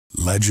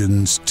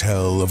Legends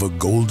tell of a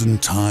golden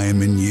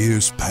time in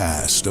years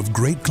past of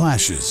great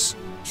clashes,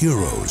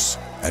 heroes,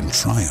 and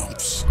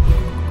triumphs.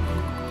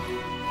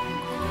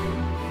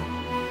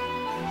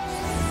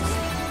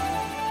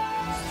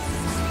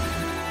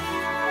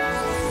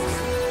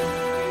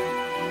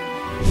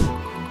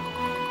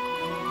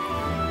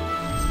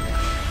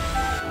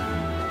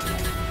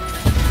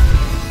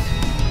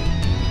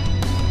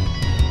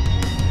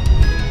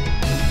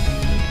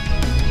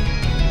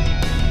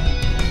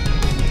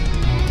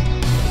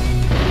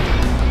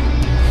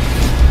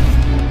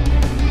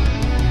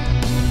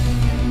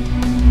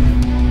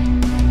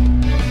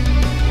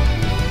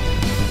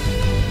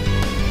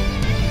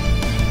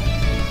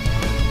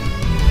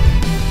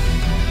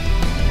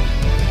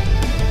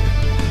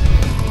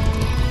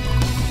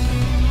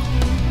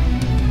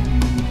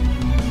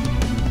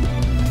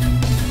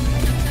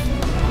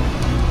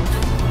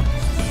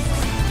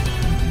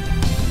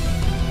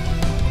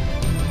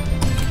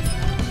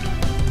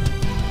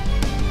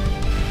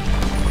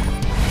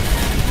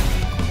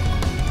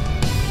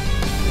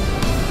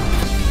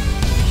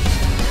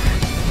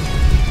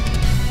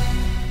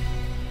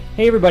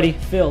 Hey everybody,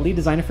 Phil, lead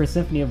designer for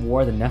Symphony of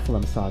War, the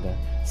Nephilim Saga.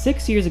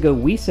 6 years ago,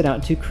 we set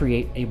out to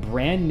create a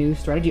brand new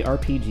strategy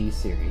RPG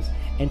series,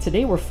 and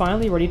today we're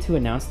finally ready to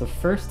announce the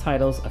first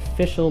title's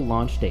official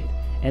launch date.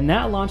 And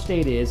that launch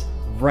date is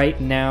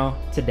right now,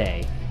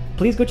 today.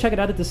 Please go check it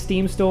out at the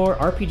Steam store.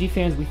 RPG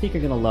fans, we think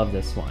you're going to love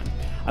this one.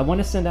 I want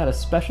to send out a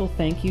special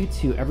thank you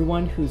to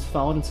everyone who's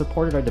followed and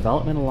supported our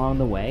development along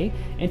the way,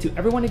 and to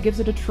everyone who gives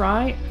it a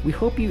try. We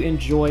hope you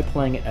enjoy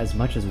playing it as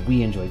much as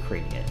we enjoy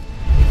creating it.